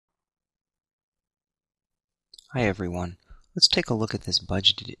Hi everyone. Let's take a look at this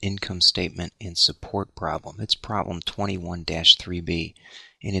budgeted income statement and support problem. It's problem 21-3B,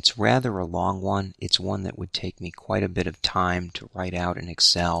 and it's rather a long one. It's one that would take me quite a bit of time to write out in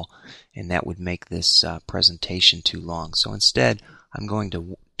Excel, and that would make this presentation too long. So instead, I'm going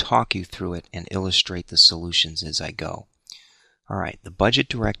to talk you through it and illustrate the solutions as I go. Alright, the Budget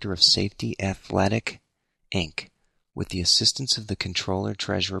Director of Safety Athletic, Inc., with the assistance of the Controller,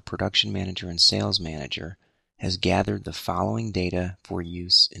 Treasurer, Production Manager, and Sales Manager, has gathered the following data for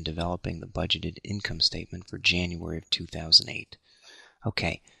use in developing the budgeted income statement for January of 2008.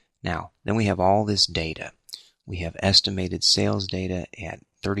 Okay, now, then we have all this data. We have estimated sales data at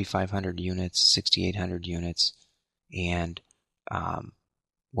 3,500 units, 6,800 units, and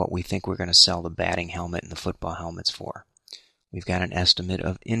what we think we're going to sell the batting helmet and the football helmets for. We've got an estimate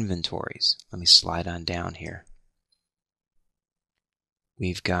of inventories. Let me slide on down here.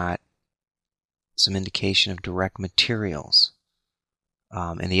 We've got some indication of direct materials.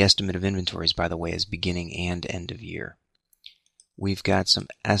 And the estimate of inventories, by the way, is beginning and end of year. We've got some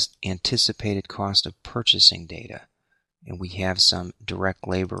anticipated cost of purchasing data. And we have some direct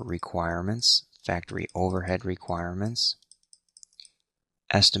labor requirements, factory overhead requirements,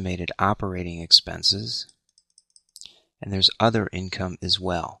 estimated operating expenses, and there's other income as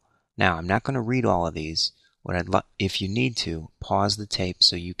well. Now, I'm not going to read all of these. If you need to, pause the tape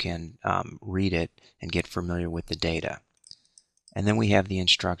so you can read it and get familiar with the data. And then we have the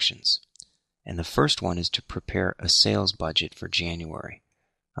instructions. And the first one is to prepare a sales budget for January.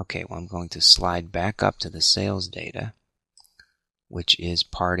 Okay, well, I'm going to slide back up to the sales data, which is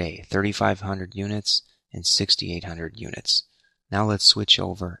Part A, 3,500 units and 6,800 units. Now let's switch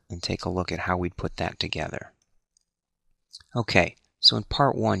over and take a look at how we'd put that together. Okay, so in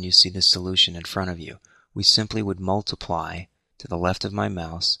Part 1, you see the solution in front of you. We simply would multiply, to the left of my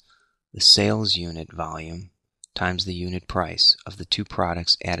mouse, the sales unit volume times the unit price of the two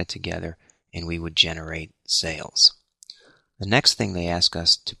products added together, and we would generate sales. The next thing they ask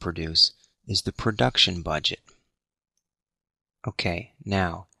us to produce is the production budget. Okay,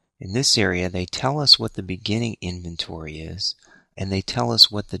 now, in this area, they tell us what the beginning inventory is, and they tell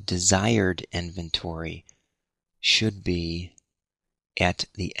us what the desired inventory should be at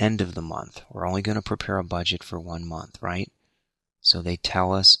the end of the month. We're only going to prepare a budget for 1 month, right? So they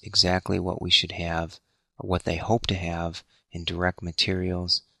tell us exactly what we should have, or what they hope to have, in direct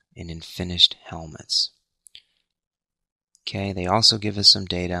materials and in finished helmets. Okay, they also give us some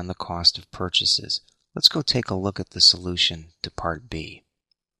data on the cost of purchases. Let's go take a look at the solution to Part B.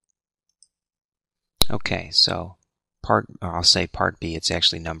 Okay, so I'll say Part B, it's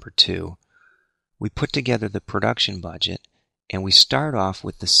actually number 2. We put together the production budget, and we start off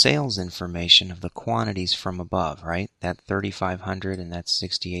with the sales information of the quantities from above, right? That $3,500 and that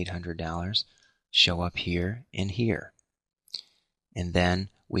 $6,800 show up here and here. And then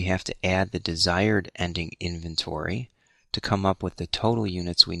we have to add the desired ending inventory to come up with the total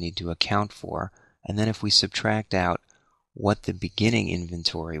units we need to account for. And then if we subtract out what the beginning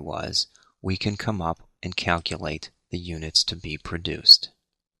inventory was, we can come up and calculate the units to be produced.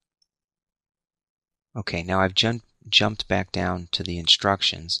 Okay, now I've jumped back down to the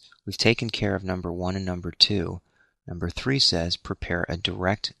instructions. We've taken care of number 1 and number 2. Number 3 says prepare a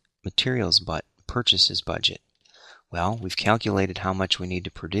direct materials purchases budget. Well, we've calculated how much we need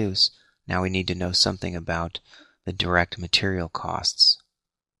to produce. Now we need to know something about the direct material costs.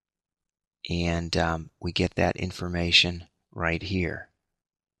 And we get that information right here.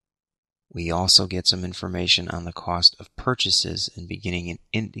 We also get some information on the cost of purchases and beginning and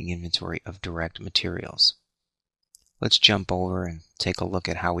ending inventory of direct materials. Let's jump over and take a look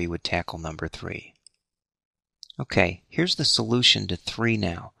at how we would tackle number 3. Okay, here's the solution to 3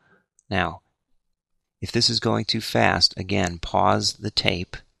 now. Now, if this is going too fast, again, pause the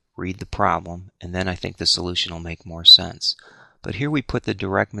tape, read the problem, and then I think the solution will make more sense. But here we put the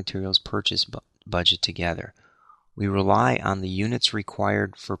direct materials purchase budget together. We rely on the units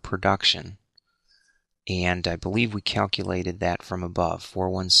required for production, and I believe we calculated that from above,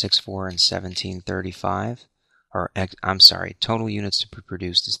 4164 and 1735. Or, I'm sorry, total units to be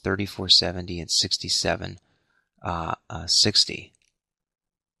produced is 3470 and 6760.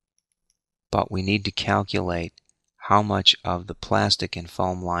 But we need to calculate how much of the plastic and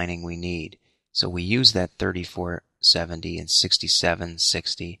foam lining we need. So we use that 3470 and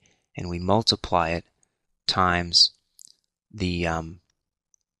 6760, and we multiply it times the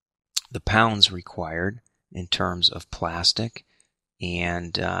pounds required in terms of plastic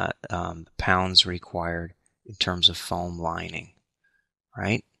and pounds required in terms of foam lining,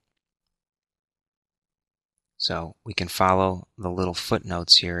 right? So we can follow the little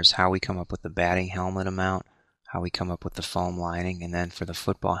footnotes here as how we come up with the batting helmet amount, how we come up with the foam lining, and then for the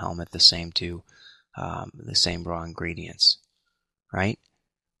football helmet, the same raw ingredients, right?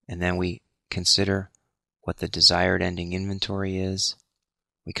 And then we consider what the desired ending inventory is.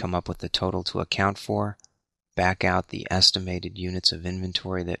 We come up with the total to account for, back out the estimated units of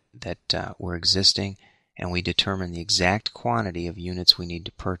inventory that were existing, and we determine the exact quantity of units we need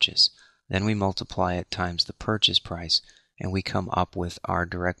to purchase. Then we multiply it times the purchase price, and we come up with our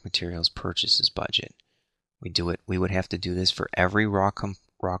direct materials purchases budget. We would have to do this for every raw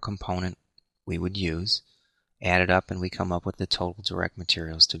component we would use, add it up, and we come up with the total direct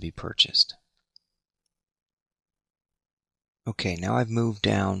materials to be purchased. Okay, now I've moved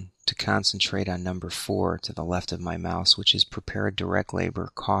down to concentrate on number 4 to the left of my mouse, which is prepare a direct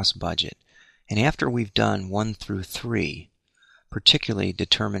labor cost budget. And after we've done 1 through 3, particularly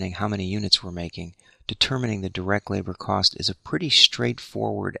determining how many units we're making, determining the direct labor cost is a pretty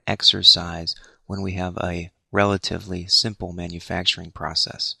straightforward exercise when we have a relatively simple manufacturing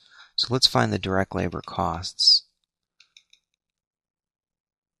process. So let's find the direct labor costs.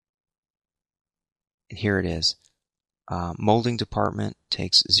 And here it is. Molding department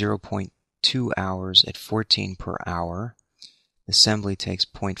takes 0.2 hours at 14 per hour. Assembly takes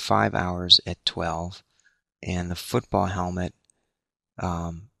 0.5 hours at 12. And the football helmet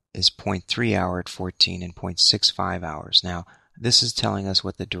is 0.3 hour at 14 and 0.65 hours. Now, this is telling us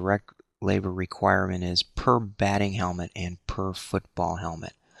what the direct labor requirement is per batting helmet and per football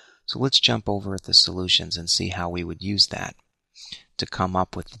helmet. So let's jump over at the solutions and see how we would use that to come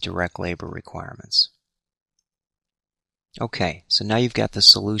up with the direct labor requirements. Okay, so now you've got the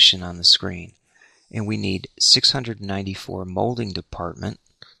solution on the screen, and we need 694 molding department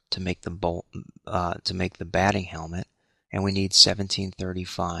to make the batting helmet, and we need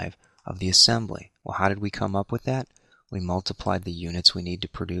 1735 of the assembly. Well, how did we come up with that? We multiplied the units we need to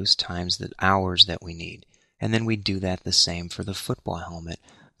produce times the hours that we need, and then we do that the same for the football helmet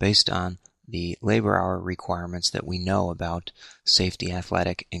based on the labor hour requirements that we know about Safety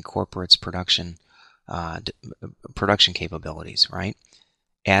Athletic Incorporate's production capabilities, right?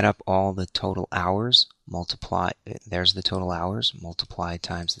 Add up all the total hours, multiply, there's the total hours, multiply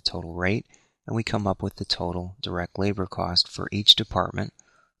times the total rate, and we come up with the total direct labor cost for each department,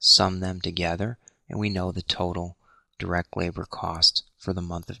 sum them together, and we know the total direct labor cost for the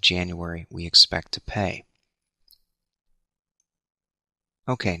month of January we expect to pay.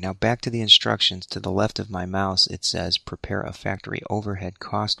 Okay, now back to the instructions. To the left of my mouse it says prepare a factory overhead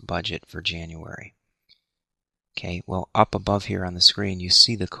cost budget for January. Okay, well, up above here on the screen you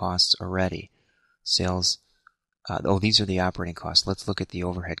see the costs already. Sales, these are the operating costs. Let's look at the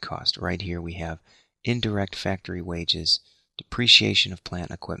overhead cost. Right here we have indirect factory wages, depreciation of plant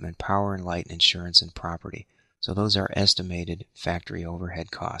and equipment, power and light, insurance, and property. So those are estimated factory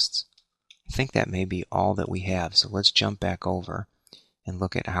overhead costs. I think that may be all that we have, so let's jump back over and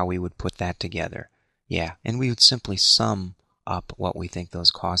look at how we would put that together. Yeah, and we would simply sum up what we think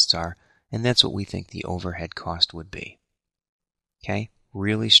those costs are, and that's what we think the overhead cost would be. Okay,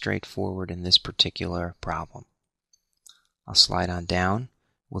 really straightforward in this particular problem. I'll slide on down.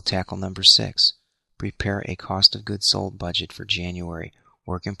 We'll tackle number 6. Prepare a cost of goods sold budget for January.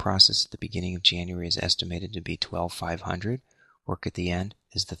 Work in process at the beginning of January is estimated to be $12,500. Work at the end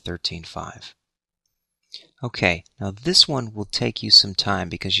is the $13,500. Okay, now this one will take you some time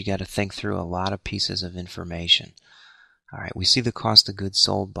because you got to think through a lot of pieces of information. All right, we see the cost of goods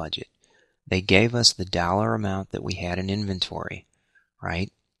sold budget. They gave us the dollar amount that we had in inventory,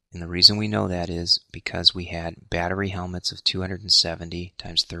 right? And the reason we know that is because we had battery helmets of 270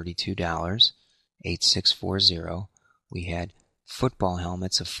 times $32, 8640. We had football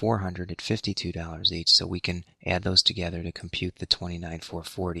helmets of 400 at $52 each, so we can add those together to compute the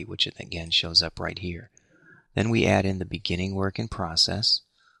 29,440, which again shows up right here. Then we add in the beginning work in process,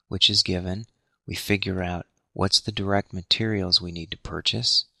 which is given. We figure out what's the direct materials we need to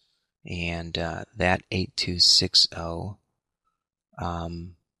purchase, and that 8260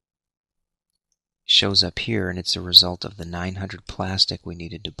 shows up here, and it's a result of the 900 plastic we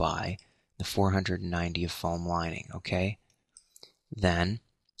needed to buy, the 490 of foam lining, okay? Then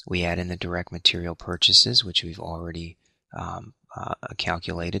we add in the direct material purchases, which we've already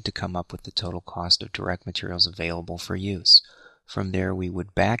calculated to come up with the total cost of direct materials available for use. From there, we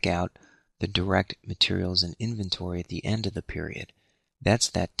would back out the direct materials and inventory at the end of the period. That's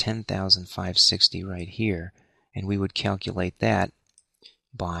that 10,560 right here, and we would calculate that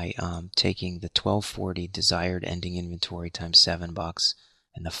by taking the 1240 desired ending inventory times $7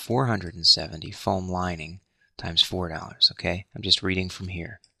 and the 470 foam lining times $4. Okay, I'm just reading from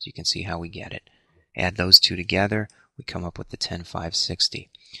here so you can see how we get it. Add those two together, we come up with the 10,560.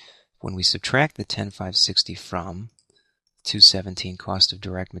 When we subtract the 10,560 from 217 cost of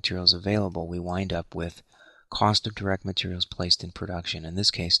direct materials available, we wind up with cost of direct materials placed in production, in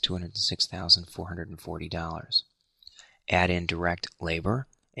this case $206,440. Add in direct labor,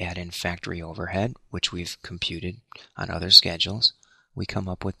 add in factory overhead, which we've computed on other schedules. We come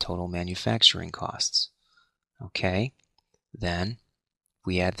up with total manufacturing costs. Okay, then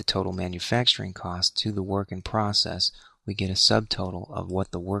we add the total manufacturing cost to the work in process. We get a subtotal of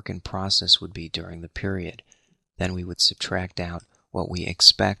what the work in process would be during the period. Then we would subtract out what we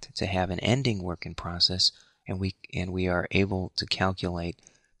expect to have an ending work in process, and we are able to calculate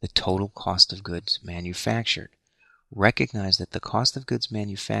the total cost of goods manufactured. Recognize that the cost of goods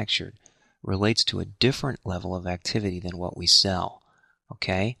manufactured relates to a different level of activity than what we sell.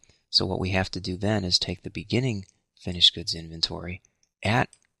 Okay? So what we have to do then is take the beginning finished goods inventory, add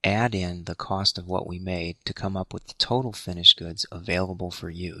in the cost of what we made to come up with the total finished goods available for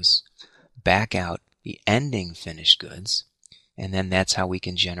use, back out the ending finished goods, and then that's how we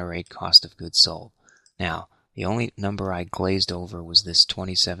can generate cost of goods sold. Now, the only number I glazed over was this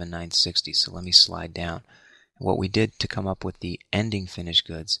 27,960, so let me slide down. What we did to come up with the ending finished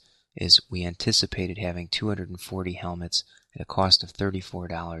goods is we anticipated having 240 helmets at a cost of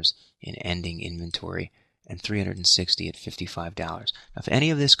 $34 in ending inventory and 360 at $55. Now, if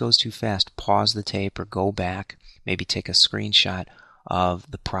any of this goes too fast, pause the tape or go back, maybe take a screenshot of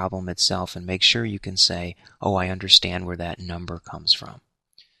the problem itself and make sure you can say, oh, I understand where that number comes from.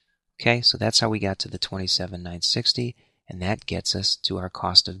 Okay, so that's how we got to the 27,960, and that gets us to our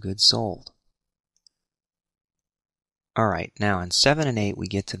cost of goods sold. Alright, now in 7 and 8 we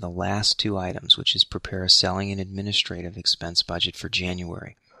get to the last two items, which is prepare a selling and administrative expense budget for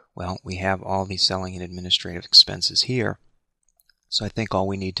January. Well, we have all these selling and administrative expenses here, so I think all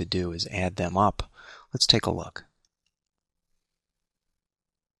we need to do is add them up. Let's take a look.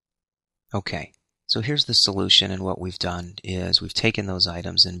 Okay, so here's the solution, and what we've done is we've taken those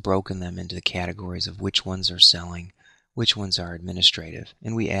items and broken them into the categories of which ones are selling, which ones are administrative,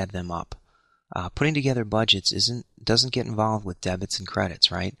 and we add them up. Putting together budgets doesn't get involved with debits and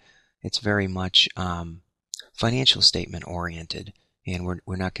credits, right? It's very much financial statement oriented, and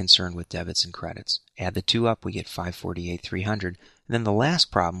we're not concerned with debits and credits. Add the two up, we get 548,300. And then the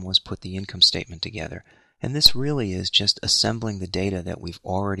last problem was put the income statement together. And this really is just assembling the data that we've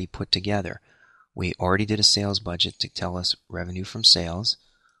already put together. We already did a sales budget to tell us revenue from sales.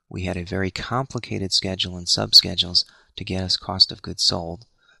 We had a very complicated schedule and subschedules to get us cost of goods sold.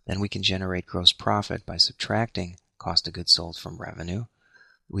 Then we can generate gross profit by subtracting cost of goods sold from revenue.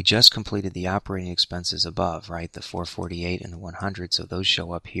 We just completed the operating expenses above, right? The 448 and the 100, so those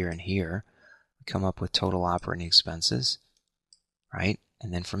show up here and here. We come up with total operating expenses, right?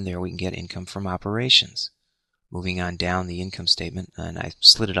 And then from there we can get income from operations. Moving on down the income statement, and I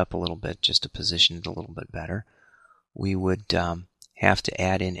slid it up a little bit just to position it a little bit better. We would have to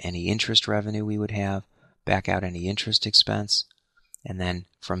add in any interest revenue we would have, back out any interest expense, and then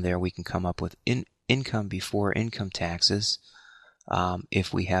from there we can come up with income before income taxes.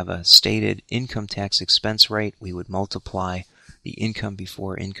 If we have a stated income tax expense rate, we would multiply the income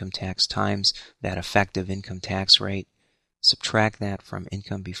before income tax times that effective income tax rate, subtract that from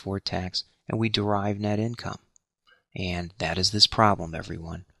income before tax, and we derive net income. And that is this problem,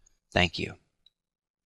 everyone. Thank you.